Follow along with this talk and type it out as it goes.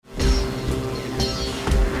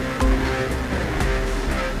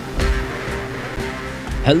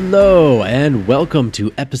Hello, and welcome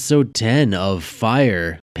to episode 10 of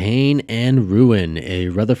Fire, Pain, and Ruin, a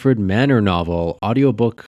Rutherford Manor novel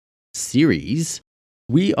audiobook series.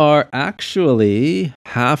 We are actually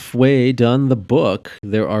halfway done the book.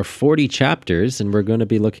 There are 40 chapters, and we're going to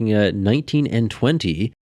be looking at 19 and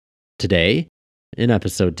 20 today in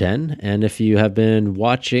episode 10. And if you have been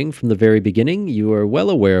watching from the very beginning, you are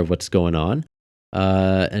well aware of what's going on.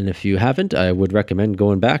 And if you haven't, I would recommend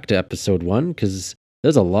going back to episode 1 because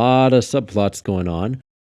there's a lot of subplots going on.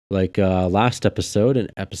 Like last episode, in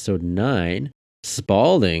episode 9,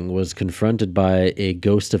 Spaulding was confronted by a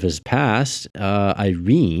ghost of his past,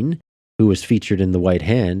 Irene, who was featured in The White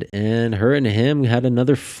Hand, and her and him had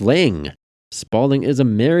another fling. Spaulding is a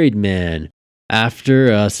married man.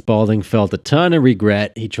 After Spaulding felt a ton of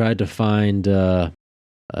regret, he tried to find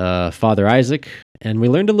Father Isaac, and we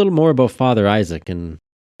learned a little more about Father Isaac and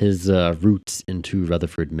his roots into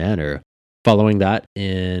Rutherford Manor. Following that,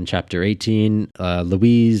 in chapter 18,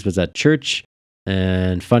 Louise was at church,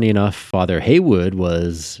 and funny enough, Father Haywood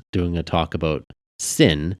was doing a talk about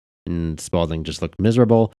sin, and Spaulding just looked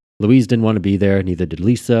miserable. Louise didn't want to be there, neither did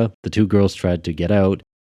Lisa. The two girls tried to get out,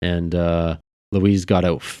 and Louise got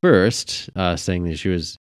out first, saying that she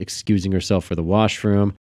was excusing herself for the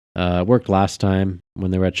washroom. Worked last time when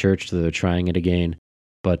they were at church, so they're trying it again.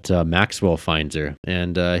 But Maxwell finds her,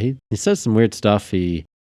 and he says some weird stuff. He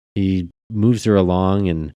moves her along,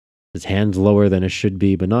 and his hand's lower than it should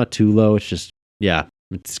be, but not too low. It's just, yeah,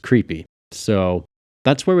 it's creepy. So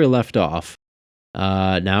that's where we left off.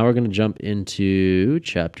 Now we're going to jump into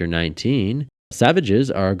chapter 19. Savages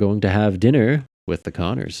are going to have dinner with the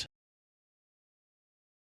Connors.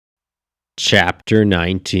 Chapter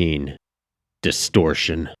 19.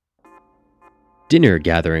 Distortion. Dinner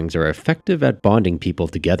gatherings are effective at bonding people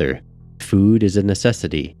together. Food is a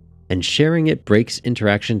necessity, and sharing it breaks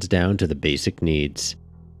interactions down to the basic needs.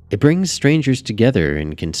 It brings strangers together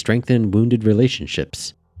and can strengthen wounded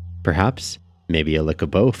relationships. Perhaps, maybe a lick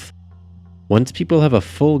of both. Once people have a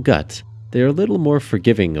full gut, they are a little more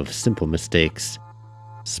forgiving of simple mistakes.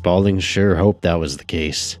 Spaulding sure hoped that was the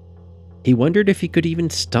case. He wondered if he could even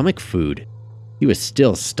stomach food. He was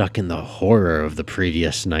still stuck in the horror of the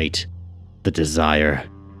previous night. The desire.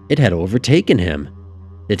 It had overtaken him.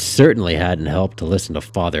 It certainly hadn't helped to listen to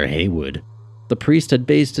Father Haywood. The priest had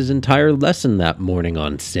based his entire lesson that morning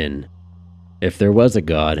on sin. If there was a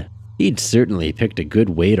god, he'd certainly picked a good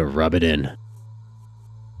way to rub it in.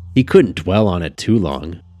 He couldn't dwell on it too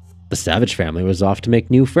long. The Savage family was off to make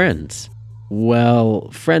new friends. Well,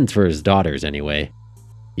 friends for his daughters anyway.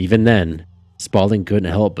 Even then, Spaulding couldn't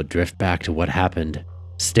help but drift back to what happened,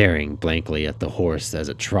 staring blankly at the horse as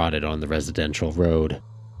it trotted on the residential road.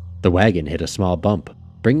 The wagon hit a small bump,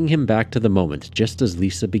 bringing him back to the moment just as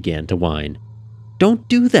Lisa began to whine. "Don't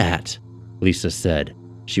do that," Lisa said.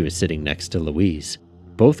 She was sitting next to Louise.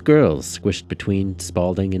 Both girls squished between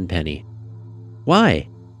Spaulding and Penny. "Why?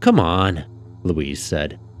 Come on," Louise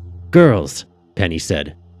said. "Girls," Penny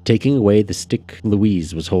said, taking away the stick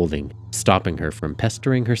Louise was holding, stopping her from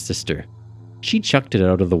pestering her sister. She chucked it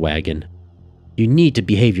out of the wagon. "You need to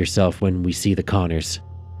behave yourself when we see the Connors."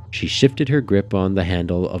 She shifted her grip on the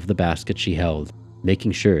handle of the basket she held,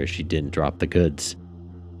 making sure she didn't drop the goods.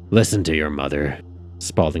 "Listen to your mother,"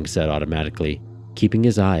 Spaulding said automatically, keeping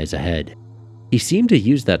his eyes ahead. He seemed to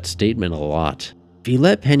use that statement a lot. If he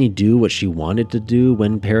let Penny do what she wanted to do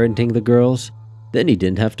when parenting the girls, then he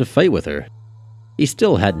didn't have to fight with her. He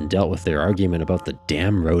still hadn't dealt with their argument about the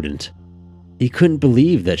damn rodent. He couldn't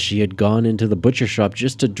believe that she had gone into the butcher shop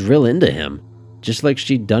just to drill into him, just like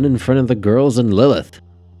she'd done in front of the girls and Lilith.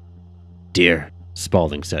 "Dear,"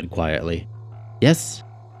 Spaulding said quietly. "Yes?"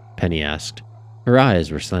 Penny asked. Her eyes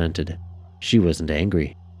were slanted. She wasn't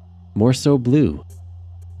angry. More so blue.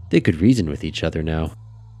 They could reason with each other now.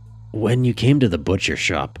 "When you came to the butcher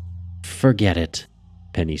shop..." "Forget it,"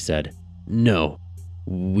 Penny said. "No,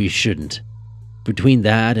 we shouldn't. Between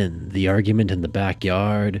that and the argument in the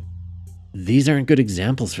backyard, these aren't good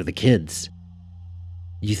examples for the kids."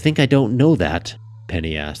 "You think I don't know that?"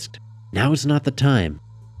 Penny asked. "Now's not the time.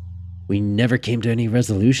 We never came to any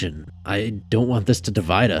resolution. I don't want this to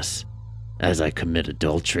divide us." "As I commit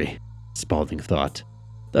adultery," Spaulding thought.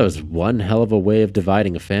 That was one hell of a way of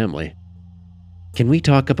dividing a family. "Can we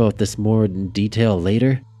talk about this more in detail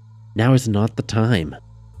later? Now is not the time,"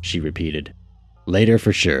 she repeated. "Later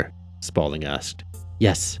for sure," Spaulding asked.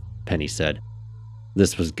 "Yes," Penny said.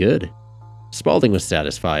 This was good. Spaulding was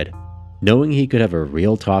satisfied, knowing he could have a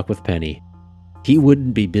real talk with Penny. He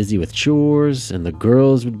wouldn't be busy with chores, and the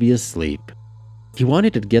girls would be asleep. He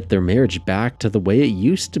wanted to get their marriage back to the way it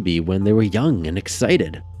used to be when they were young and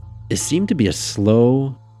excited. It seemed to be a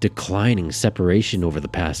slow, declining separation over the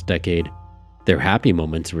past decade. Their happy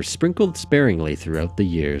moments were sprinkled sparingly throughout the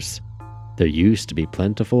years. There used to be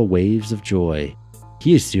plentiful waves of joy.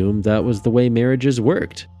 He assumed that was the way marriages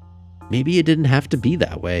worked. Maybe it didn't have to be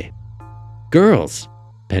that way. "Girls,"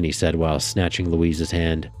 Penny said while snatching Louise's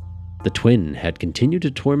hand. The twin had continued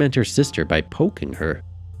to torment her sister by poking her.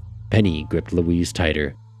 Penny gripped Louise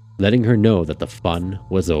tighter, letting her know that the fun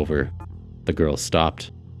was over. The girl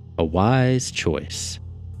stopped. A wise choice.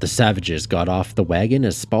 The savages got off the wagon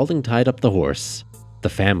as Spaulding tied up the horse. The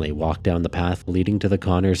family walked down the path leading to the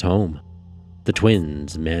Connors' home. The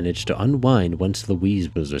twins managed to unwind once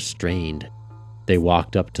Louise was restrained. They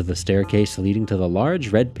walked up to the staircase leading to the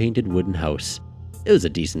large red-painted wooden house. It was a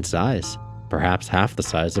decent size, perhaps half the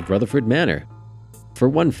size of Rutherford Manor. For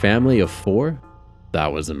one family of 4,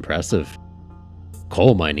 that was impressive.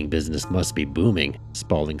 "Coal mining business must be booming,"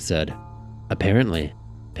 Spaulding said. "Apparently,"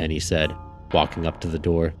 Penny said, walking up to the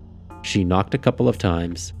door. She knocked a couple of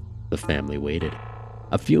times. The family waited.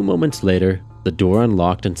 A few moments later, the door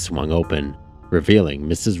unlocked and swung open, revealing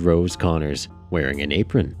Mrs. Rose Connors wearing an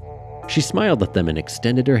apron. She smiled at them and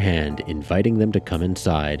extended her hand, inviting them to come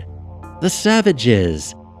inside. "The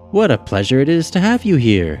Savages! What a pleasure it is to have you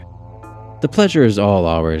here!" "The pleasure is all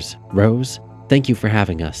ours, Rose. Thank you for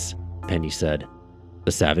having us," Penny said.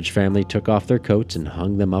 The Savage family took off their coats and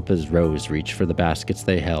hung them up as Rose reached for the baskets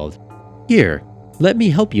they held. "Here, let me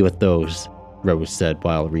help you with those," Rose said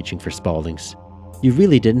while reaching for Spaulding's. "You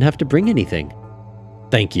really didn't have to bring anything."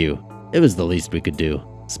 "Thank you. It was the least we could do,"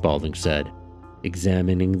 Spaulding said,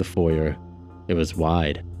 examining the foyer. It was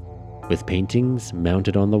wide, with paintings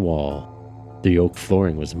mounted on the wall. The oak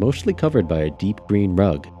flooring was mostly covered by a deep green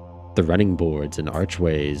rug. The running boards and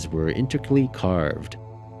archways were intricately carved.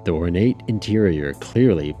 The ornate interior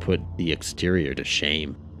clearly put the exterior to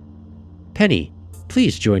shame. "Penny,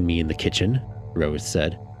 please join me in the kitchen," Rose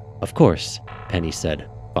said. "Of course," Penny said,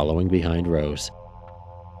 following behind Rose.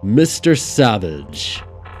 "Mr. Savage,"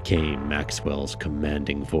 came Maxwell's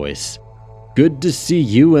commanding voice. "Good to see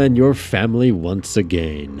you and your family once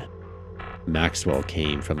again." Maxwell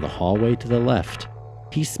came from the hallway to the left.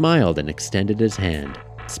 He smiled and extended his hand.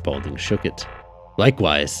 Spaulding shook it.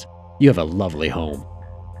 "Likewise, you have a lovely home."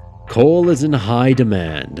 "Coal is in high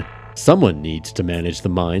demand. Someone needs to manage the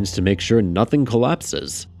mines to make sure nothing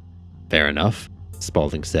collapses." "Fair enough,"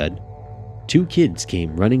 Spaulding said. 2 kids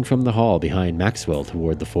came running from the hall behind Maxwell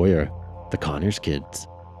toward the foyer. The Connors kids.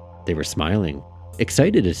 They were smiling,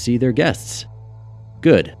 excited to see their guests.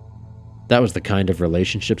 Good. That was the kind of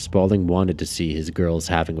relationship Spaulding wanted to see his girls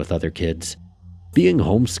having with other kids. Being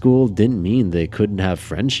homeschooled didn't mean they couldn't have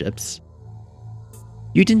friendships.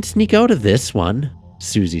 "You didn't sneak out of this one,"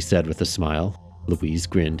 Susie said with a smile. Louise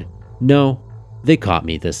grinned. "No, they caught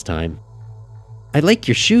me this time." "I like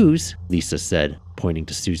your shoes," Lisa said, pointing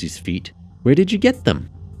to Susie's feet. "Where did you get them?"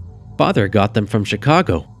 "Father got them from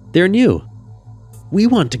Chicago. They're new." "We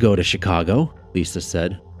want to go to Chicago," Lisa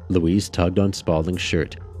said. Louise tugged on Spaulding's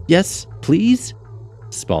shirt. "Yes, please?"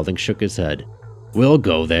 Spaulding shook his head. "We'll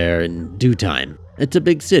go there in due time. It's a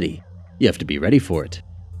big city. You have to be ready for it."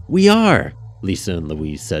 "We are," Lisa and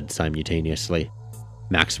Louise said simultaneously.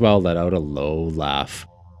 Maxwell let out a low laugh.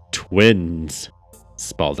 "Twins,"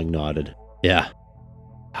 Spaulding nodded. "Yeah.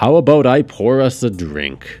 How about I pour us a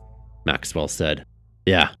drink?" Maxwell said.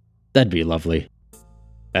 "Yeah, that'd be lovely."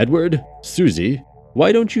 "Edward, Susie,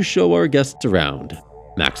 why don't you show our guests around?"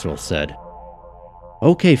 Maxwell said.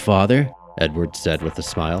 "Okay, Father," Edward said with a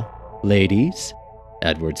smile. "Ladies,"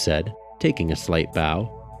 Edward said, taking a slight bow.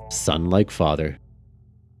 Son like father.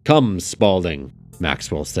 "Come, Spaulding,"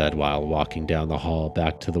 Maxwell said while walking down the hall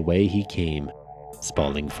back to the way he came.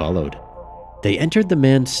 Spaulding followed. They entered the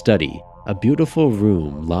man's study, a beautiful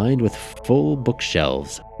room lined with full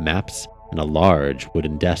bookshelves, maps, and a large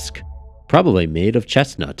wooden desk, probably made of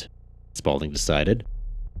chestnut, Spaulding decided.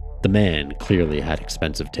 The man clearly had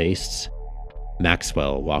expensive tastes.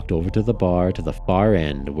 Maxwell walked over to the bar to the far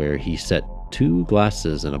end where he set 2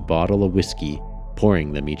 glasses and a bottle of whiskey,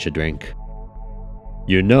 pouring them each a drink.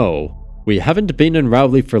 "You know, we haven't been in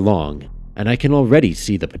Rowley for long, and I can already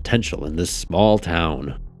see the potential in this small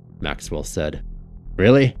town," Maxwell said.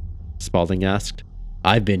 "Really?" Spaulding asked.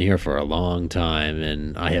 "I've been here for a long time,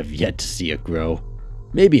 and I have yet to see it grow.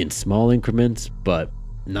 Maybe in small increments, but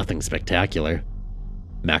nothing spectacular."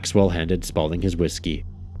 Maxwell handed Spaulding his whiskey.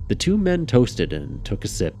 The 2 men toasted and took a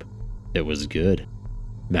sip. It was good.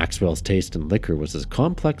 Maxwell's taste in liquor was as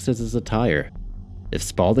complex as his attire. If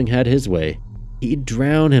Spaulding had his way, he'd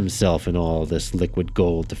drown himself in all this liquid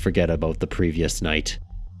gold to forget about the previous night.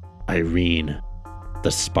 Irene.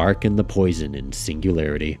 The spark and the poison in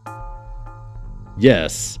singularity.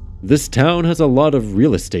 "Yes, This town has a lot of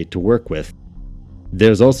real estate to work with.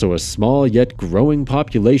 There's also a small yet growing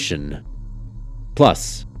population.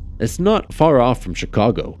 Plus, it's not far off from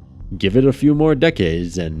Chicago. Give it a few more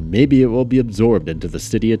decades and maybe it will be absorbed into the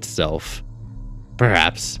city itself.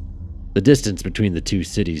 Perhaps. The distance between the two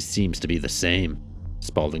cities seems to be the same,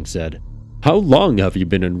 Spaulding said. How long have you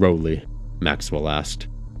been in Rowley? Maxwell asked.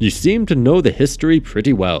 You seem to know the history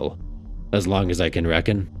pretty well. As long as I can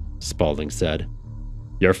reckon, Spaulding said.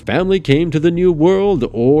 Your family came to the New World,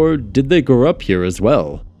 or did they grow up here as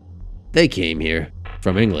well? They came here,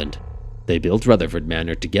 from England. They built Rutherford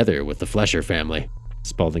Manor together with the Flesher family,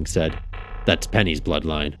 Spaulding said. That's Penny's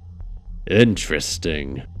bloodline.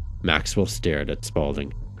 Interesting. Maxwell stared at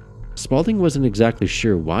Spaulding. Spaulding wasn't exactly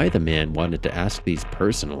sure why the man wanted to ask these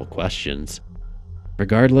personal questions.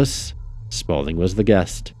 Regardless, Spaulding was the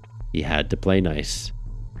guest. He had to play nice.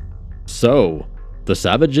 So, the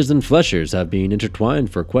Savages and Fleshers have been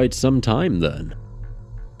intertwined for quite some time then.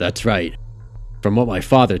 That's right. From what my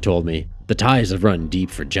father told me, the ties have run deep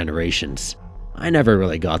for generations. I never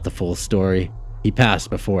really got the full story. He passed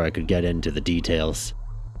before I could get into the details.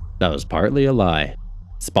 That was partly a lie.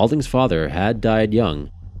 Spaulding's father had died young,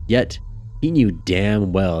 yet he knew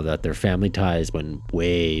damn well that their family ties went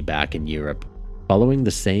way back in Europe, following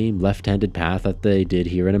the same left-handed path that they did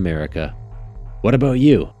here in America. What about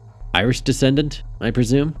you? Irish descendant, I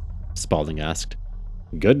presume? Spaulding asked.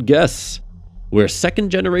 Good guess. We're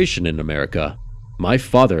second generation in America. My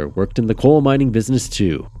father worked in the coal mining business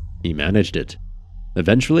too. He managed it.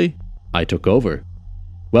 Eventually, I took over.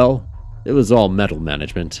 Well, it was all metal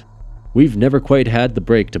management. We've never quite had the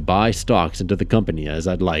break to buy stocks into the company as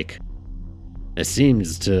I'd like. It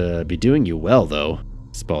seems to be doing you well, though,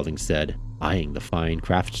 Spaulding said, eyeing the fine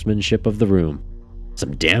craftsmanship of the room.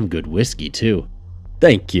 Some damn good whiskey, too.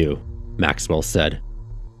 Thank you, Maxwell said.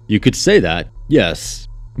 You could say that, yes.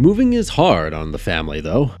 Moving is hard on the family,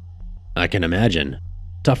 though. I can imagine.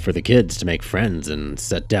 Tough for the kids to make friends and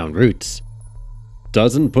set down roots.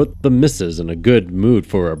 Doesn't put the missus in a good mood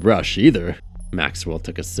for a brush, either. Maxwell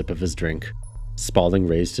took a sip of his drink. Spaulding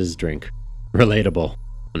raised his drink. Relatable,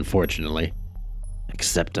 unfortunately.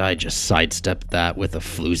 Except I just sidestepped that with a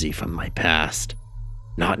floozy from my past.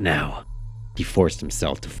 Not now. He forced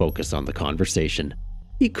himself to focus on the conversation.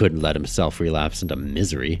 He couldn't let himself relapse into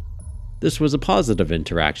misery. This was a positive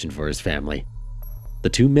interaction for his family. The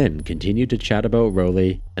two men continued to chat about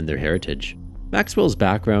Rowley and their heritage. Maxwell's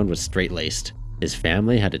background was straight-laced. His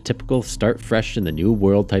family had a typical start fresh in the new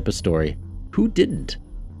world type of story. Who didn't?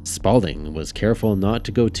 Spaulding was careful not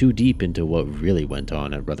to go too deep into what really went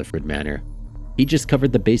on at Rutherford Manor. He just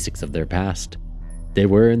covered the basics of their past. They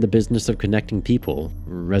were in the business of connecting people,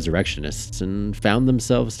 resurrectionists, and found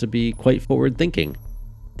themselves to be quite forward-thinking.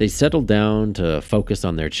 They settled down to focus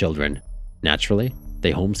on their children. Naturally,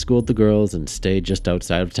 they homeschooled the girls and stayed just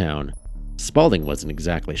outside of town. Spaulding wasn't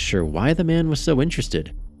exactly sure why the man was so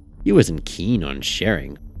interested. He wasn't keen on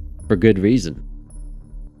sharing, for good reason.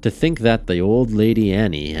 To think that the old lady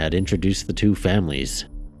Annie had introduced the two families.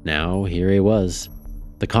 Now, here he was.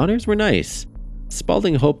 The Connors were nice.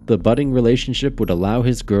 Spaulding hoped the budding relationship would allow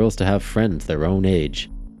his girls to have friends their own age.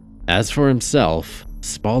 As for himself,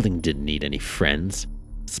 Spaulding didn't need any friends.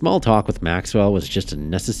 Small talk with Maxwell was just a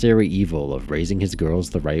necessary evil of raising his girls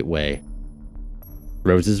the right way.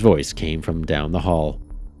 Rose's voice came from down the hall.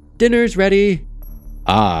 Dinner's ready!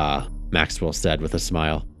 Ah, Maxwell said with a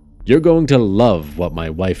smile. You're going to love what my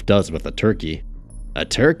wife does with a turkey. A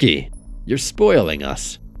turkey? You're spoiling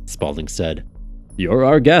us, Spaulding said. You're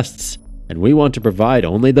our guests, and we want to provide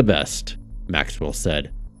only the best, Maxwell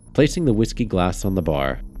said, placing the whiskey glass on the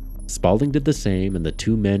bar. Spaulding did the same, and the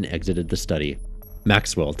two men exited the study.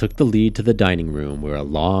 Maxwell took the lead to the dining room where a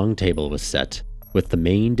long table was set, with the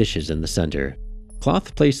main dishes in the center.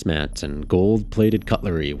 Cloth placemats and gold-plated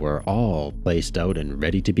cutlery were all placed out and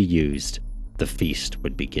ready to be used. The feast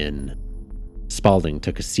would begin. Spaulding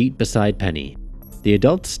took a seat beside Penny. The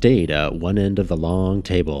adults stayed at one end of the long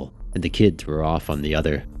table, and the kids were off on the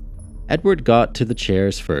other. Edward got to the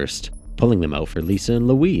chairs first, pulling them out for Lisa and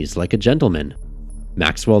Louise like a gentleman.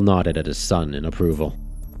 Maxwell nodded at his son in approval.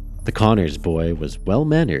 The Connors boy was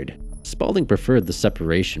well-mannered. Spaulding preferred the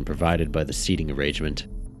separation provided by the seating arrangement.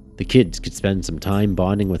 The kids could spend some time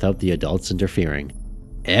bonding without the adults interfering.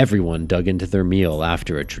 Everyone dug into their meal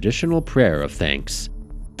after a traditional prayer of thanks.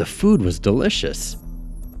 The food was delicious.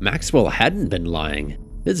 Maxwell hadn't been lying.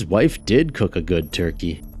 His wife did cook a good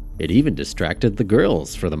turkey. It even distracted the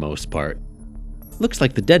girls for the most part. Looks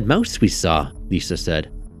like the dead mouse we saw, Lisa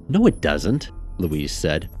said. No, it doesn't, Louise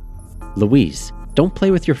said. Louise, don't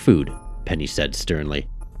play with your food, Penny said sternly,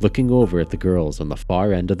 looking over at the girls on the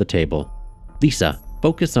far end of the table. Lisa,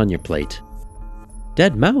 Focus on your plate."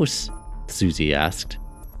 "Dead mouse?" Susie asked.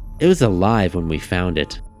 "It was alive when we found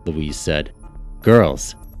it," Louise said.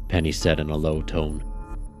 "Girls," Penny said in a low tone.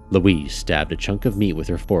 Louise stabbed a chunk of meat with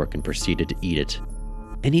her fork and proceeded to eat it.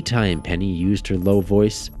 Anytime Penny used her low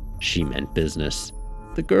voice, she meant business.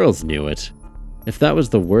 The girls knew it. If that was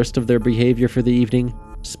the worst of their behavior for the evening,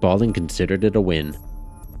 Spaulding considered it a win.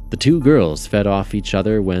 The two girls fed off each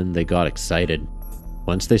other when they got excited.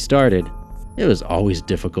 Once they started, it was always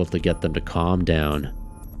difficult to get them to calm down.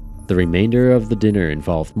 The remainder of the dinner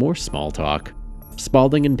involved more small talk.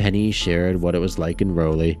 Spaulding and Penny shared what it was like in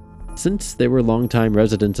Rowley. Since they were longtime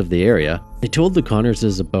residents of the area, they told the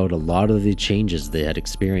Connorses about a lot of the changes they had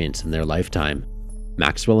experienced in their lifetime.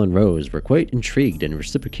 Maxwell and Rose were quite intrigued and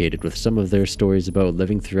reciprocated with some of their stories about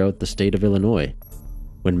living throughout the state of Illinois.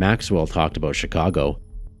 When Maxwell talked about Chicago,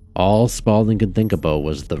 all Spaulding could think about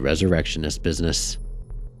was the resurrectionist business.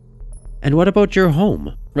 "And what about your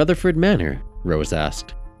home, Rutherford Manor?" Rose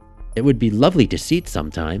asked. "It would be lovely to see it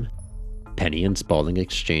sometime." Penny and Spaulding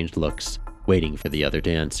exchanged looks, waiting for the other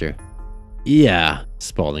to answer. "Yeah,"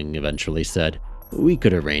 Spaulding eventually said. "We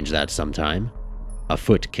could arrange that sometime." A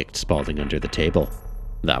foot kicked Spaulding under the table.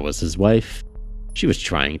 That was his wife. She was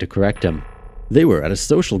trying to correct him. They were at a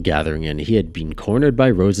social gathering and he had been cornered by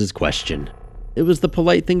Rose's question. It was the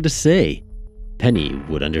polite thing to say. Penny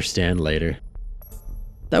would understand later.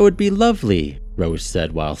 "That would be lovely," Rose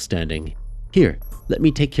said while standing. "Here, let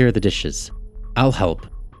me take care of the dishes." "I'll help,"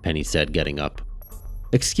 Penny said, getting up.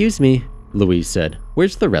 "Excuse me," Louise said.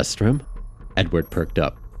 "Where's the restroom?" Edward perked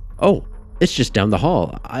up. "Oh, it's just down the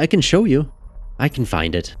hall. I can show you." "I can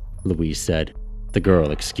find it," Louise said. The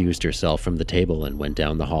girl excused herself from the table and went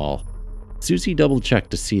down the hall. Susie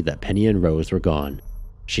double-checked to see that Penny and Rose were gone.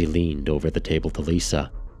 She leaned over the table to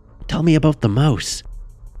Lisa. "Tell me about the mouse."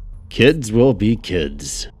 "Kids will be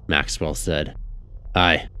kids," Maxwell said.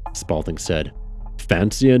 "Aye," Spaulding said.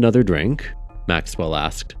 "Fancy another drink?" Maxwell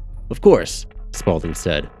asked. "Of course," Spaulding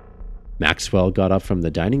said. Maxwell got up from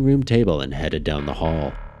the dining room table and headed down the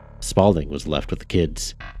hall. Spaulding was left with the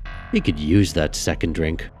kids. He could use that second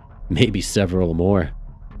drink, maybe several more.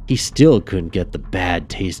 He still couldn't get the bad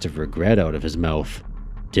taste of regret out of his mouth.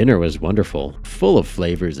 Dinner was wonderful, full of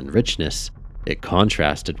flavors and richness. It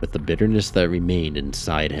contrasted with the bitterness that remained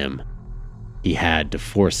inside him. He had to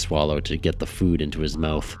force swallow to get the food into his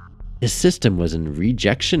mouth. His system was in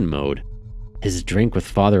rejection mode. His drink with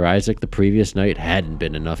Father Isaac the previous night hadn't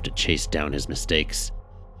been enough to chase down his mistakes.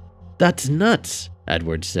 "That's nuts,"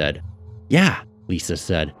 Edward said. "Yeah," Lisa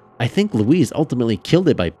said. "I think Louise ultimately killed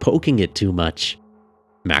it by poking it too much."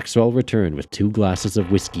 Maxwell returned with 2 glasses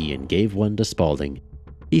of whiskey and gave one to Spaulding.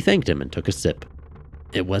 He thanked him and took a sip.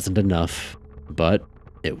 It wasn't enough, but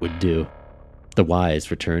it would do. The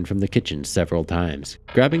wives returned from the kitchen several times,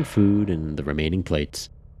 grabbing food and the remaining plates.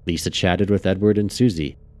 Lisa chatted with Edward and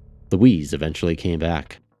Susie. Louise eventually came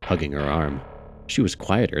back, hugging her arm. She was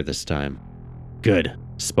quieter this time. Good,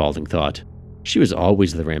 Spaulding thought. She was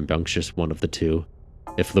always the rambunctious one of the two.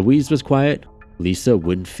 If Louise was quiet, Lisa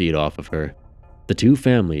wouldn't feed off of her. The two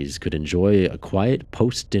families could enjoy a quiet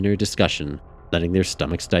post-dinner discussion, letting their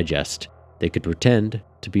stomachs digest. They could pretend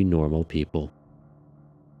to be normal people.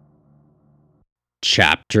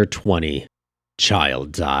 Chapter 20.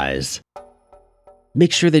 Child's Eyes.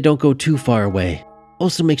 Make sure they don't go too far away.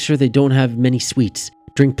 Also make sure they don't have many sweets.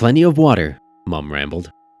 Drink plenty of water, Mom rambled.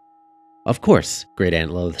 Of course, Great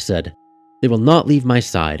Aunt Lilith said. They will not leave my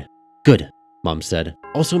side. Good, Mom said.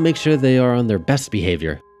 Also make sure they are on their best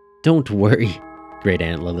behavior. Don't worry, Great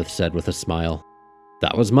Aunt Lilith said with a smile.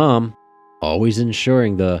 That was Mom, always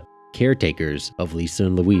ensuring the caretakers of Lisa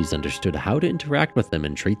and Louise understood how to interact with them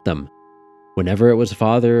and treat them. Whenever it was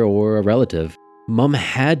father or a relative, Mom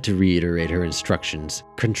had to reiterate her instructions,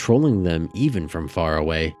 controlling them even from far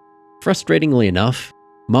away. Frustratingly enough,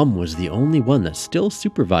 Mom was the only one that still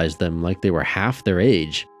supervised them like they were half their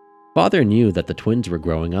age. Father knew that the twins were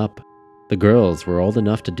growing up. The girls were old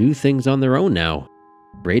enough to do things on their own now.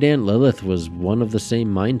 Great Aunt Lilith was one of the same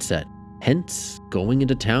mindset, hence going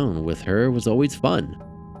into town with her was always fun.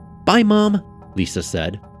 Bye, Mom, Lisa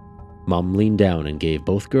said. Mom leaned down and gave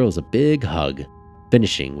both girls a big hug,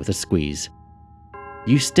 finishing with a squeeze.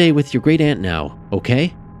 You stay with your great aunt now,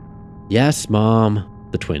 okay? Yes, Mom,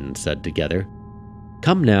 the twins said together.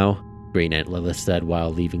 Come now, Great Aunt Lilith said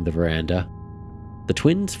while leaving the veranda. The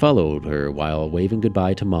twins followed her while waving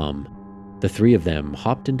goodbye to Mom. The three of them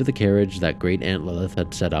hopped into the carriage that Great Aunt Lilith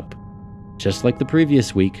had set up. Just like the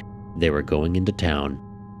previous week, they were going into town.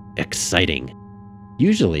 Exciting.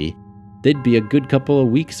 Usually, they'd be a good couple of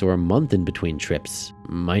weeks or a month in between trips,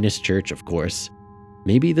 minus church, of course.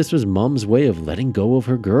 Maybe this was Mom's way of letting go of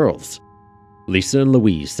her girls. Lisa and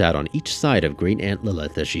Louise sat on each side of Great Aunt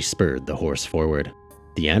Lilith as she spurred the horse forward.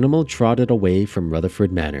 The animal trotted away from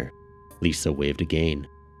Rutherford Manor. Lisa waved again.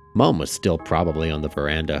 Mom was still probably on the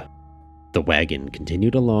veranda. The wagon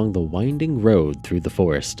continued along the winding road through the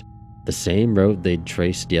forest, the same road they'd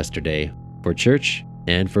traced yesterday, for church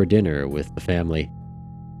and for dinner with the family.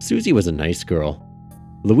 Susie was a nice girl.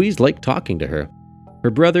 Louise liked talking to her.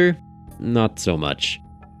 Her brother, not so much.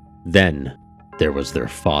 Then, there was their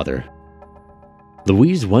father.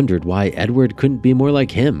 Louise wondered why Edward couldn't be more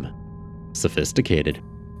like him. Sophisticated.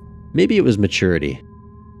 Maybe it was maturity.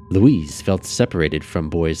 Louise felt separated from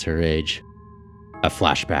boys her age. A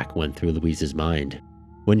flashback went through Louise's mind.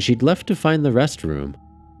 When she'd left to find the restroom,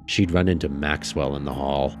 she'd run into Maxwell in the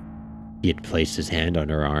hall. He had placed his hand on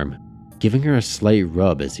her arm, giving her a slight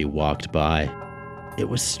rub as he walked by. It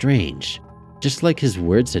was strange, just like his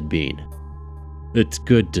words had been. "It's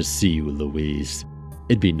good to see you, Louise.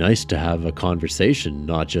 It'd be nice to have a conversation,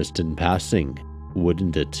 not just in passing,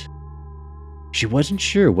 wouldn't it?" She wasn't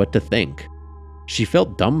sure what to think. She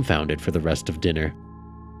felt dumbfounded for the rest of dinner.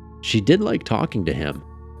 She did like talking to him.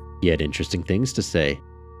 He had interesting things to say,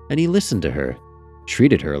 and he listened to her,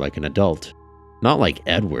 treated her like an adult, not like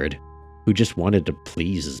Edward, who just wanted to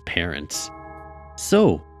please his parents.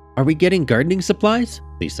 "So, are we getting gardening supplies?"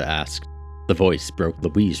 Lisa asked. The voice broke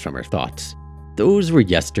Louise from her thoughts. Those were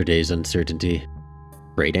yesterday's uncertainty.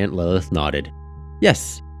 Great Aunt Lilith nodded.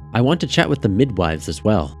 "Yes, I want to chat with the midwives as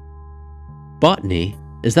well." "Botany,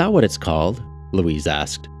 is that what it's called?" Louise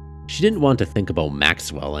asked. She didn't want to think about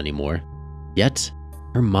Maxwell anymore. Yet,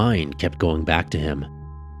 her mind kept going back to him.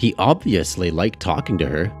 He obviously liked talking to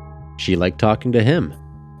her. She liked talking to him.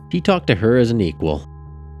 He talked to her as an equal.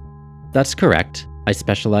 "That's correct. I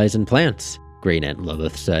specialize in plants," Great Aunt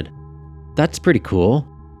Lilith said. "That's pretty cool.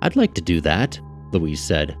 I'd like to do that," Louise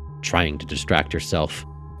said, trying to distract herself.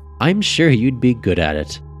 "I'm sure you'd be good at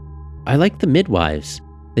it." "I like the midwives.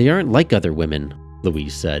 They aren't like other women,"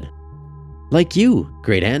 Louise said. "Like you,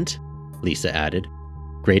 Great Aunt," Lisa added.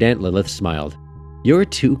 Great Aunt Lilith smiled. "You're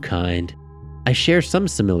too kind. I share some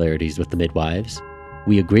similarities with the midwives.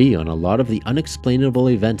 We agree on a lot of the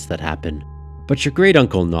unexplainable events that happen. But your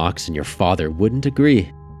great-uncle Knox and your father wouldn't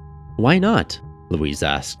agree." "Why not?" Louise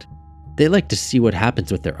asked. "They like to see what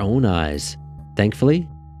happens with their own eyes. Thankfully,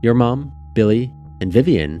 your mom, Billy, and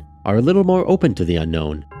Vivian are a little more open to the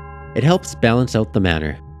unknown. It helps balance out the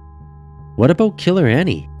manor." "What about Killer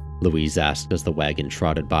Annie?" Louise asked as the wagon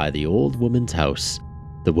trotted by the old woman's house.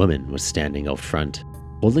 The woman was standing out front,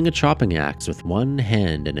 holding a chopping axe with one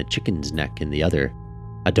hand and a chicken's neck in the other.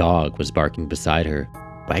 A dog was barking beside her,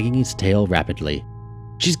 wagging his tail rapidly.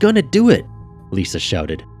 "She's gonna do it!" Lisa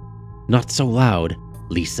shouted. "Not so loud,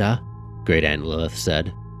 Lisa," Great Aunt Lilith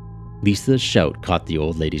said. Lisa's shout caught the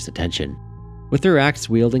old lady's attention. With her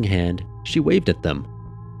axe-wielding hand, she waved at them.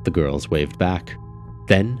 The girls waved back.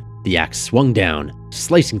 Then, the axe swung down,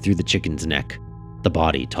 slicing through the chicken's neck. The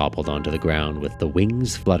body toppled onto the ground with the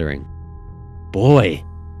wings fluttering. "Boy!"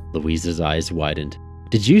 Louise's eyes widened.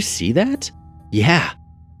 "Did you see that?" "Yeah,"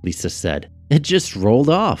 Lisa said. "It just rolled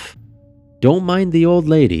off." "Don't mind the old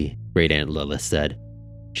lady," Great Aunt Lilith said.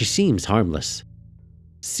 "She seems harmless."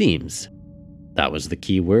 Seems. That was the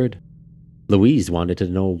key word. Louise wanted to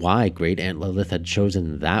know why Great Aunt Lilith had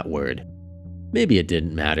chosen that word. Maybe it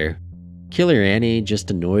didn't matter. Killer Annie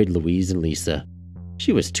just annoyed Louise and Lisa.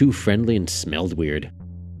 She was too friendly and smelled weird.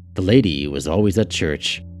 The lady was always at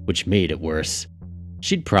church, which made it worse.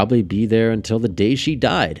 She'd probably be there until the day she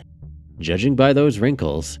died. Judging by those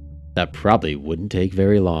wrinkles, that probably wouldn't take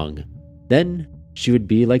very long. Then, she would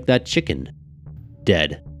be like that chicken.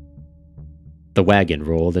 Dead. The wagon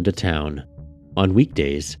rolled into town. On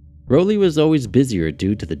weekdays, Rowley was always busier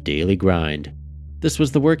due to the daily grind. This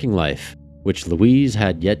was the working life, which Louise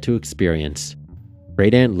had yet to experience.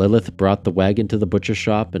 Great Aunt Lilith brought the wagon to the butcher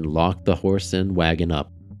shop and locked the horse and wagon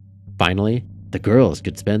up. Finally, the girls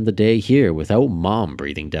could spend the day here without Mom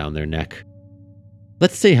breathing down their neck.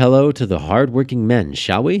 "Let's say hello to the hard-working men,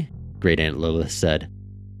 shall we?" Great Aunt Lilith said.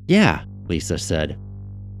 "Yeah," Lisa said.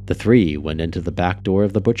 The three went into the back door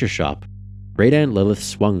of the butcher shop. Great Aunt Lilith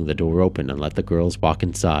swung the door open and let the girls walk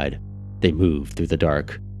inside. They moved through the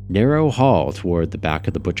dark, narrow hall toward the back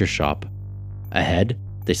of the butcher shop. Ahead,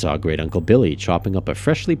 they saw Great Uncle Billy chopping up a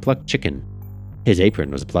freshly plucked chicken. His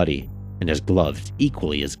apron was bloody, and his gloves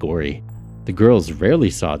equally as gory. The girls rarely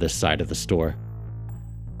saw this side of the store.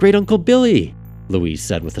 "Great Uncle Billy!" Louise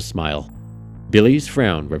said with a smile. Billy's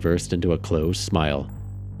frown reversed into a closed smile.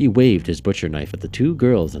 He waved his butcher knife at the two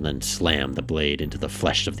girls and then slammed the blade into the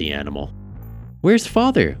flesh of the animal. "Where's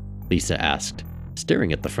Father?" Lisa asked,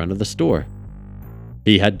 staring at the front of the store.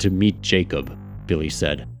 "He had to meet Jacob," Billy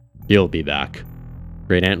said. He'll be back.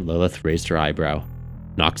 Great Aunt Lilith raised her eyebrow.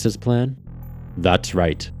 Knox's plan? That's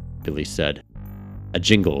right, Billy said. A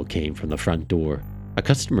jingle came from the front door. A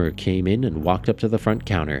customer came in and walked up to the front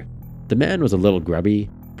counter. The man was a little grubby,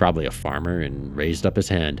 probably a farmer, and raised up his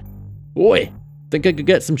hand. Oi, think I could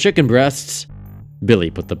get some chicken breasts? Billy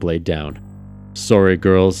put the blade down. Sorry,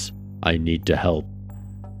 girls, I need to help.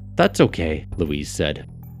 That's okay, Louise said.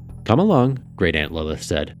 Come along, Great Aunt Lilith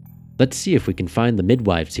said. Let's see if we can find the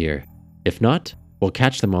midwives here. If not, we'll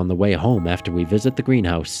catch them on the way home after we visit the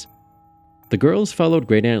greenhouse. The girls followed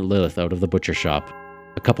Great Aunt Lilith out of the butcher shop.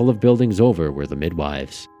 A couple of buildings over were the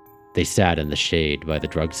midwives. They sat in the shade by the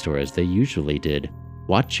drugstore as they usually did,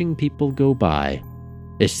 watching people go by.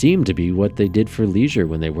 It seemed to be what they did for leisure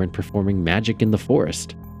when they weren't performing magic in the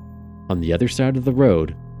forest. On the other side of the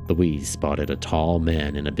road, Louise spotted a tall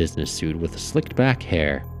man in a business suit with slicked back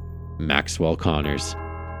hair. Maxwell Connors.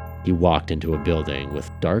 He walked into a building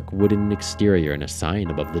with dark wooden exterior and a sign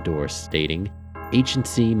above the door stating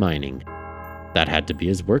H&C Mining. That had to be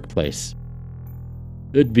his workplace.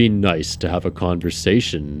 It'd be nice to have a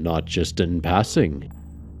conversation, not just in passing,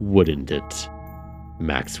 wouldn't it?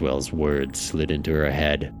 Maxwell's words slid into her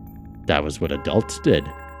head. That was what adults did.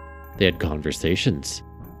 They had conversations.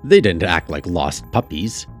 They didn't act like lost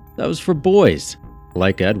puppies. That was for boys,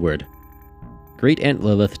 like Edward. Great Aunt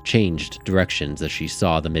Lilith changed directions as she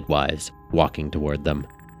saw the midwives walking toward them.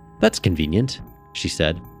 That's convenient, she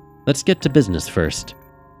said. Let's get to business first.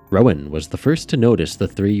 Rowan was the first to notice the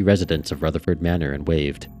three residents of Rutherford Manor and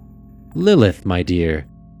waved. Lilith, my dear.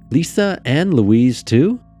 Lisa and Louise,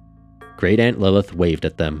 too? Great Aunt Lilith waved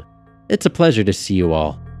at them. It's a pleasure to see you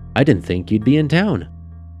all. I didn't think you'd be in town.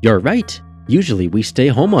 You're right. Usually we stay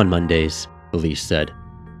home on Mondays, Elise said.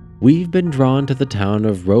 We've been drawn to the town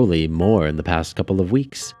of Rowley more in the past couple of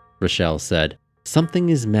weeks, Rochelle said. Something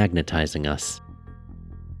is magnetizing us.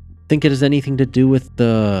 Think it has anything to do with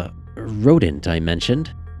the rodent I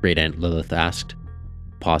mentioned? Great Aunt Lilith asked.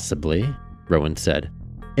 Possibly, Rowan said.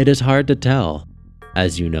 It is hard to tell.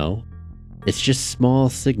 As you know, it's just small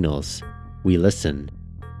signals. We listen,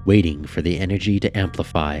 waiting for the energy to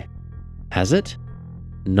amplify. Has it?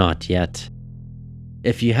 Not yet.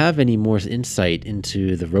 If you have any more insight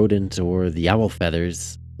into the rodent or the owl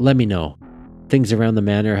feathers, let me know. Things around the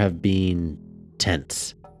manor have been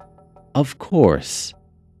tense. Of course.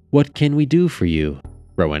 What can we do for you?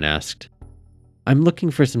 Rowan asked. I'm looking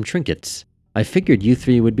for some trinkets. I figured you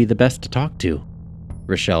three would be the best to talk to.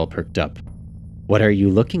 Rochelle perked up. What are you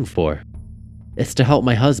looking for? It's to help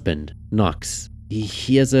my husband, Knox.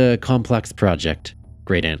 He has a complex project,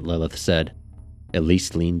 Great Aunt Lilith said.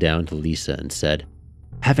 Elise leaned down to Lisa and said,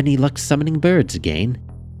 Have any luck summoning birds again?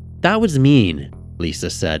 That was mean, Lisa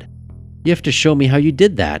said. You have to show me how you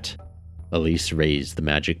did that. Elise raised the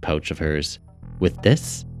magic pouch of hers. With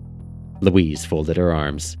this? Louise folded her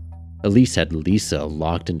arms. Elise had Lisa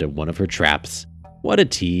locked into one of her traps. What a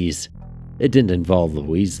tease. It didn't involve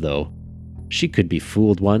Louise, though. She could be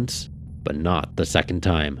fooled once, but not the second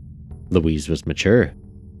time. Louise was mature.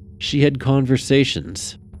 She had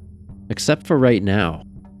conversations. Except for right now.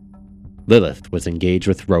 Lilith was engaged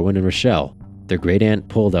with Rowan and Rochelle. Their great aunt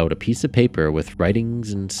pulled out a piece of paper with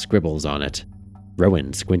writings and scribbles on it.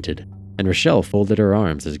 Rowan squinted, and Rochelle folded her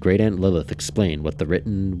arms as Great Aunt Lilith explained what the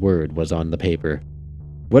written word was on the paper.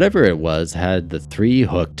 Whatever it was had the three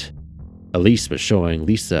hooked. Elise was showing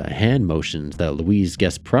Lisa hand motions that Louise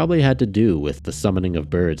guessed probably had to do with the summoning of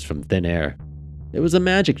birds from thin air. It was a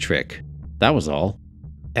magic trick, that was all.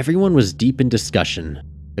 Everyone was deep in discussion,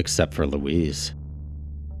 except for Louise.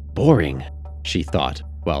 Boring, she thought,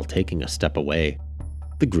 while taking a step away.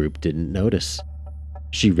 The group didn't notice.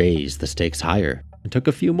 She raised the stakes higher and took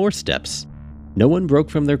a few more steps. No one broke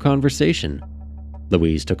from their conversation.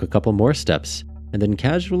 Louise took a couple more steps and then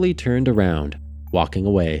casually turned around, walking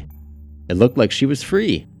away. It looked like she was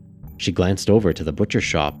free. She glanced over to the butcher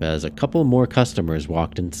shop as a couple more customers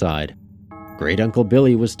walked inside. Great Uncle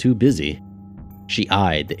Billy was too busy. She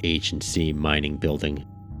eyed the H&C Mining building.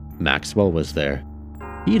 Maxwell was there.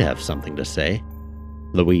 He'd have something to say.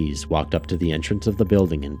 Louise walked up to the entrance of the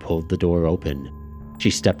building and pulled the door open. She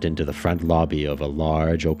stepped into the front lobby of a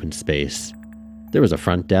large open space. There was a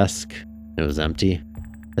front desk. It was empty.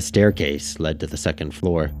 A staircase led to the second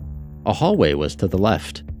floor. A hallway was to the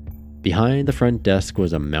left. Behind the front desk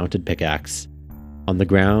was a mounted pickaxe. On the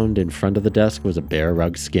ground in front of the desk was a bear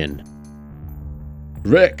rug skin.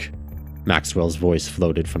 Rick! Maxwell's voice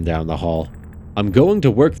floated from down the hall. I'm going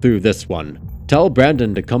to work through this one. Tell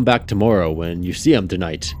Brandon to come back tomorrow when you see him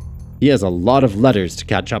tonight. He has a lot of letters to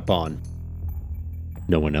catch up on.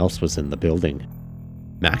 No one else was in the building.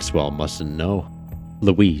 Maxwell mustn't know.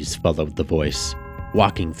 Louise followed the voice.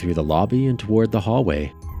 walking through the lobby and toward the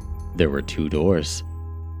hallway. There were 2 doors.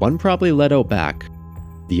 One probably led out back.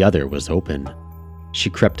 The other was open. She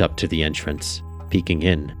crept up to the entrance, peeking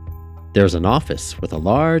in. There was an office with a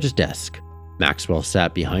large desk. Maxwell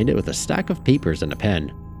sat behind it with a stack of papers and a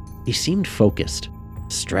pen. He seemed focused,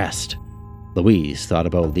 stressed. Louise thought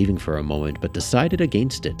about leaving for a moment but decided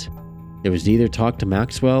against it. It was either talk to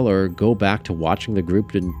Maxwell or go back to watching the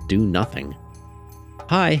group and do nothing.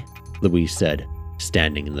 "Hi," Louise said,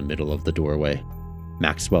 standing in the middle of the doorway.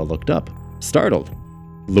 Maxwell looked up, startled.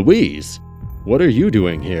 "Louise, what are you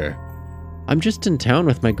doing here?" "I'm just in town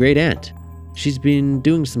with my great aunt. She's been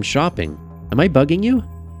doing some shopping. Am I bugging you?"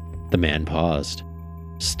 The man paused,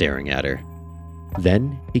 staring at her.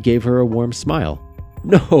 Then he gave her a warm smile.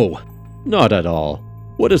 "No, not at all.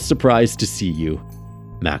 What a surprise to see you,"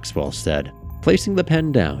 Maxwell said, placing the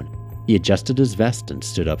pen down. He adjusted his vest and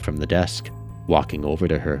stood up from the desk, walking over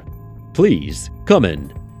to her. "Please, come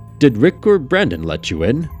in. Did Rick or Brandon let you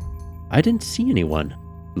in?" "I didn't see anyone,"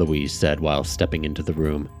 Louise said while stepping into the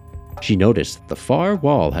room. She noticed the far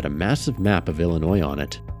wall had a massive map of Illinois on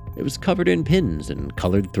it. It was covered in pins and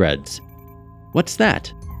colored threads. "What's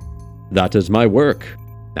that?" "That is my work,"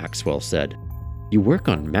 Maxwell said. "You work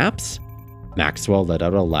on maps?" Maxwell let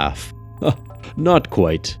out a laugh. "Not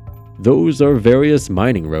quite. Those are various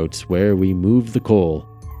mining routes where we move the coal.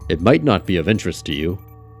 It might not be of interest to you."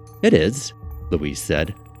 "It is," Louise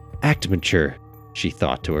said. "Act mature," she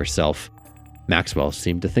thought to herself. Maxwell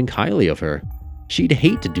seemed to think highly of her. She'd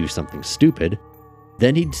hate to do something stupid.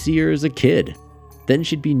 Then he'd see her as a kid. Then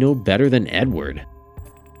she'd be no better than Edward.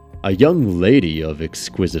 "A young lady of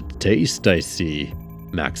exquisite taste, I see,"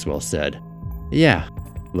 Maxwell said. "Yeah,"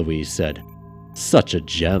 Louise said. "Such a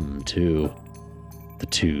gem, too." The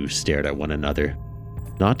two stared at one another,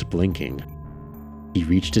 not blinking. He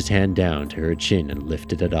reached his hand down to her chin and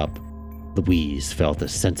lifted it up. Louise felt a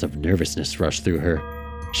sense of nervousness rush through her.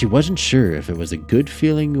 She wasn't sure if it was a good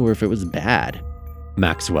feeling or if it was bad.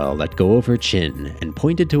 Maxwell let go of her chin and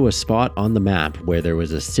pointed to a spot on the map where there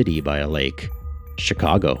was a city by a lake.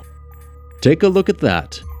 Chicago. "Take a look at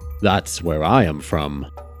that. That's where I am from."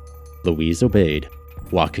 Louise obeyed,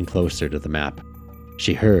 walking closer to the map.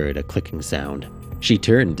 She heard a clicking sound. She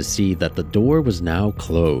turned to see that the door was now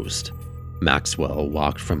closed. Maxwell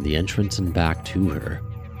walked from the entrance and back to her.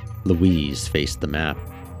 Louise faced the map,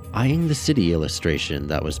 eyeing the city illustration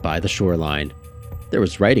that was by the shoreline. There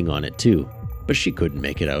was writing on it too, but she couldn't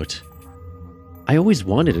make it out. "I always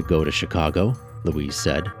wanted to go to Chicago," Louise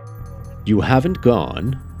said. "You haven't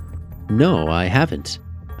gone?" "No, I haven't.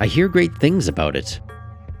 I hear great things about it."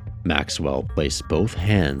 Maxwell placed both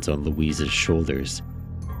hands on Louise's shoulders.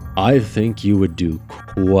 "I think you would do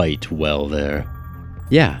quite well there."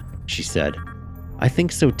 "Yeah," she said. "I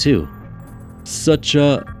think so too." "Such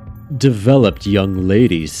a developed young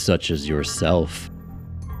lady such as yourself."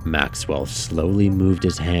 Maxwell slowly moved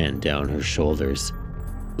his hand down her shoulders.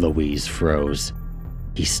 Louise froze.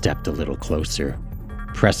 He stepped a little closer,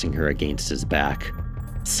 pressing her against his back.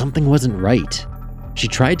 Something wasn't right. She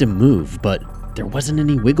tried to move, but there wasn't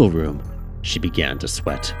any wiggle room. She began to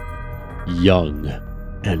sweat. "Young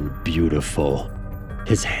and beautiful."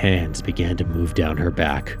 His hands began to move down her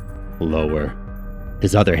back, lower.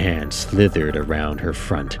 His other hand slithered around her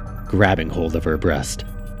front, grabbing hold of her breast.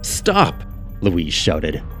 "Stop!" Louise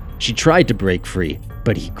shouted. She tried to break free,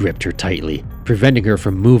 but he gripped her tightly, preventing her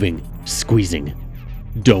from moving, squeezing.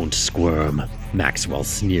 "Don't squirm," Maxwell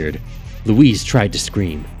sneered. Louise tried to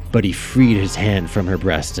scream, but he freed his hand from her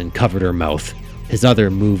breast and covered her mouth. His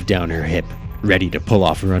other moved down her hip, ready to pull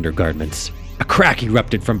off her undergarments. A crack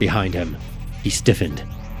erupted from behind him. He stiffened,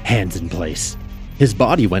 hands in place. His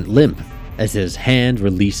body went limp as his hand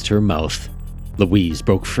released her mouth. Louise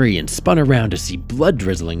broke free and spun around to see blood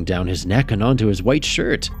drizzling down his neck and onto his white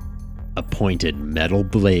shirt. A pointed metal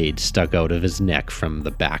blade stuck out of his neck from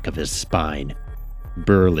the back of his spine.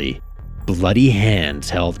 Burly, bloody hands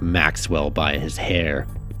held Maxwell by his hair,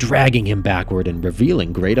 dragging him backward and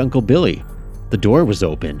revealing Great Uncle Billy. The door was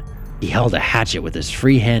open. He held a hatchet with his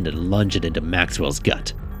free hand and lunged it into Maxwell's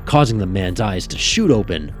gut, causing the man's eyes to shoot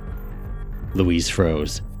open. Louise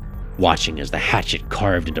froze, watching as the hatchet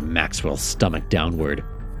carved into Maxwell's stomach downward.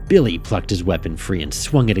 Billy plucked his weapon free and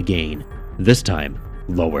swung it again, this time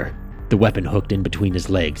lower. The weapon hooked in between his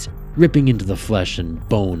legs, ripping into the flesh and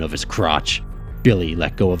bone of his crotch. Billy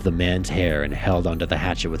let go of the man's hair and held onto the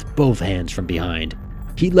hatchet with both hands from behind.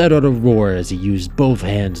 He let out a roar as he used both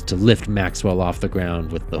hands to lift Maxwell off the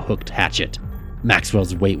ground with the hooked hatchet.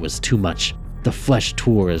 Maxwell's weight was too much. The flesh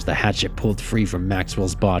tore as the hatchet pulled free from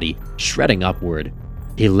Maxwell's body, shredding upward.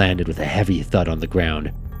 He landed with a heavy thud on the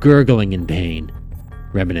ground, gurgling in pain.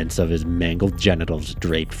 Remnants of his mangled genitals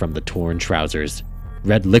draped from the torn trousers.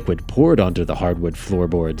 Red liquid poured onto the hardwood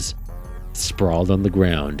floorboards. Sprawled on the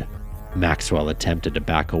ground, Maxwell attempted to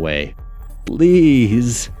back away.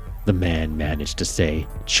 "Please," the man managed to say,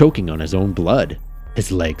 choking on his own blood.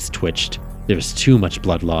 His legs twitched. There was too much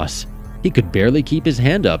blood loss. He could barely keep his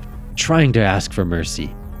hand up, trying to ask for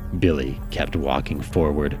mercy. Billy kept walking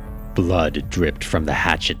forward. Blood dripped from the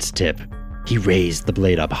hatchet's tip. He raised the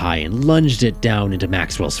blade up high and lunged it down into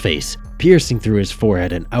Maxwell's face, piercing through his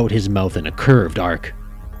forehead and out his mouth in a curved arc.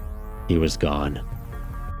 He was gone.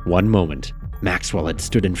 One moment, Maxwell had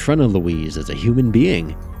stood in front of Louise as a human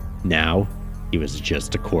being. Now, he was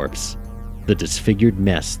just a corpse. The disfigured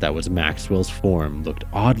mess that was Maxwell's form looked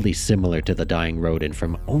oddly similar to the dying rodent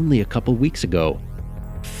from only a couple weeks ago.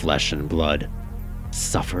 Flesh and blood.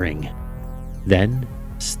 Suffering. Then,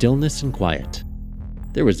 stillness and quiet.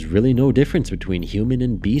 There was really no difference between human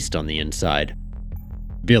and beast on the inside.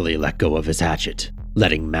 Billy let go of his hatchet,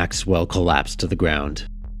 letting Maxwell collapse to the ground.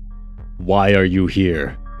 "Why are you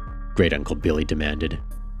here?" Great Uncle Billy demanded.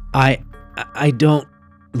 I don't...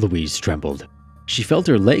 Louise trembled. She felt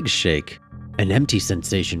her legs shake. An empty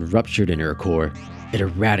sensation ruptured in her core. It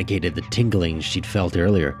eradicated the tingling she'd felt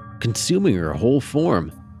earlier, consuming her whole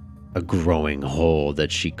form. A growing hole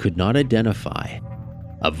that she could not identify.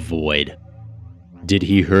 A void. "Did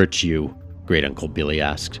he hurt you?" Great Uncle Billy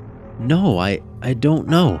asked. "No, I don't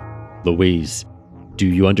know." "Louise, do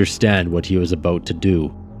you understand what he was about to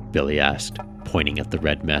do?" Billy asked, pointing at the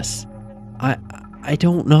red mess. I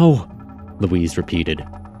don't know," Louise repeated.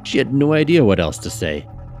 She had no idea what else to say.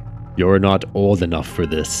 "You're not old enough for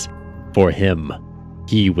this. For him.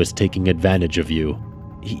 He was taking advantage of you."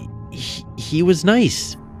 He was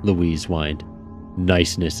nice," Louise whined.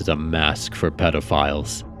 "Niceness is a mask for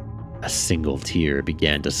pedophiles." A single tear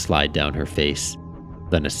began to slide down her face,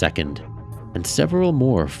 then a second, and several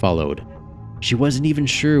more followed. She wasn't even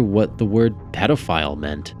sure what the word pedophile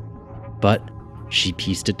meant, but she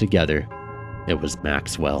pieced it together. It was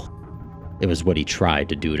Maxwell. It was what he tried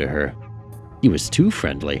to do to her. He was too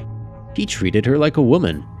friendly. He treated her like a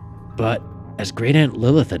woman. But, as Great Aunt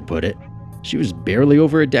Lilith had put it, she was barely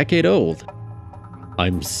over a decade old.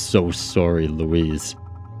 "I'm so sorry, Louise,"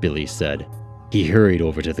 Billy said. He hurried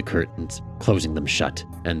over to the curtains, closing them shut,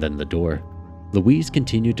 and then the door. Louise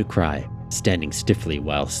continued to cry, standing stiffly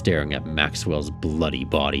while staring at Maxwell's bloody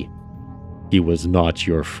body. "He was not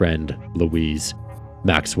your friend, Louise.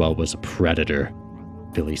 Maxwell was a predator,"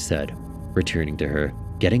 Billy said, returning to her,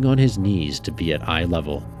 getting on his knees to be at eye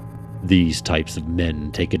level. "These types of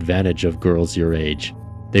men take advantage of girls your age.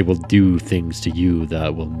 They will do things to you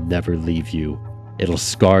that will never leave you. It'll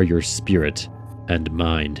scar your spirit and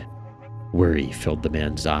mind." Worry filled the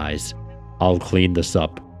man's eyes. "I'll clean this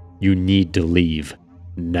up. You need to leave.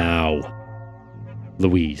 Now."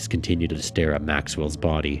 Louise continued to stare at Maxwell's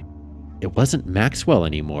body. It wasn't Maxwell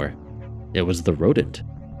anymore. It was the rodent.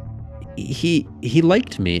 He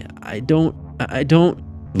liked me. I don't...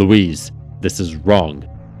 "Louise, this is wrong.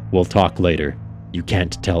 We'll talk later. You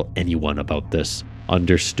can't tell anyone about this.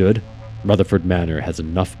 Understood? Rutherford Manor has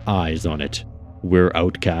enough eyes on it. We're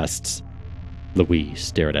outcasts." Louise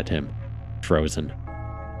stared at him, frozen.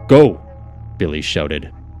 "Go!" Billy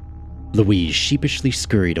shouted. Louise sheepishly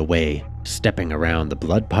scurried away, stepping around the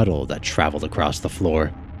blood puddle that traveled across the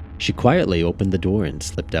floor. She quietly opened the door and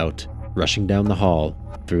slipped out, rushing down the hall,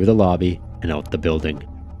 through the lobby, and out the building.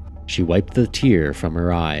 She wiped the tear from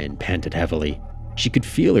her eye and panted heavily. She could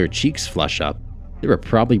feel her cheeks flush up. They were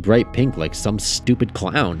probably bright pink like some stupid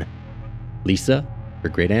clown. Lisa, her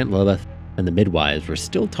Great Aunt Lilith, and the midwives were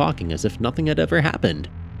still talking as if nothing had ever happened.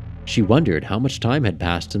 She wondered how much time had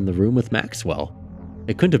passed in the room with Maxwell.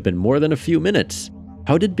 It couldn't have been more than a few minutes.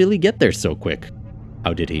 How did Billy get there so quick?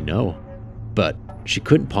 How did he know? But she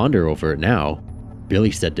couldn't ponder over it now.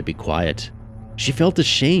 Billy said to be quiet. She felt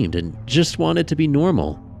ashamed and just wanted to be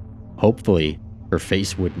normal. Hopefully, her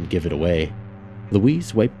face wouldn't give it away.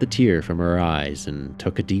 Louise wiped the tear from her eyes and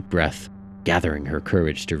took a deep breath, gathering her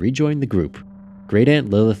courage to rejoin the group. Great Aunt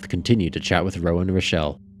Lilith continued to chat with Rowan and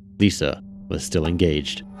Rochelle. Lisa was still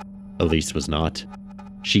engaged. Elise was not.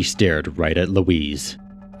 She stared right at Louise,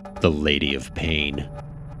 the Lady of Pain.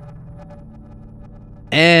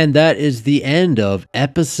 And that is the end of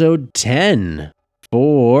episode 10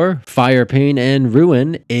 for Fire, Pain, and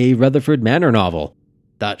Ruin, a Rutherford Manor novel.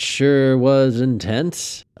 That sure was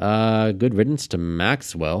intense. Good riddance to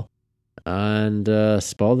Maxwell. And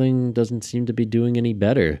Spaulding doesn't seem to be doing any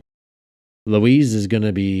better. Louise is going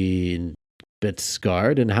to be a bit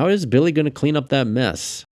scarred. And how is Billy going to clean up that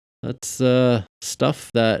mess? That's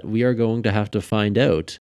stuff that we are going to have to find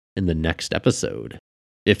out in the next episode.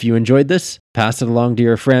 If you enjoyed this, pass it along to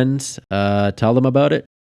your friends. Tell them about it.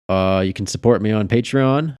 You can support me on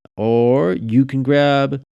Patreon, or you can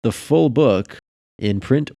grab the full book in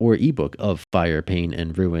print or ebook of Fire, Pain,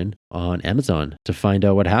 and Ruin on Amazon to find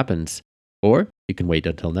out what happens. Or you can wait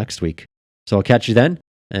until next week. So I'll catch you then.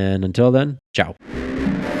 And until then, ciao.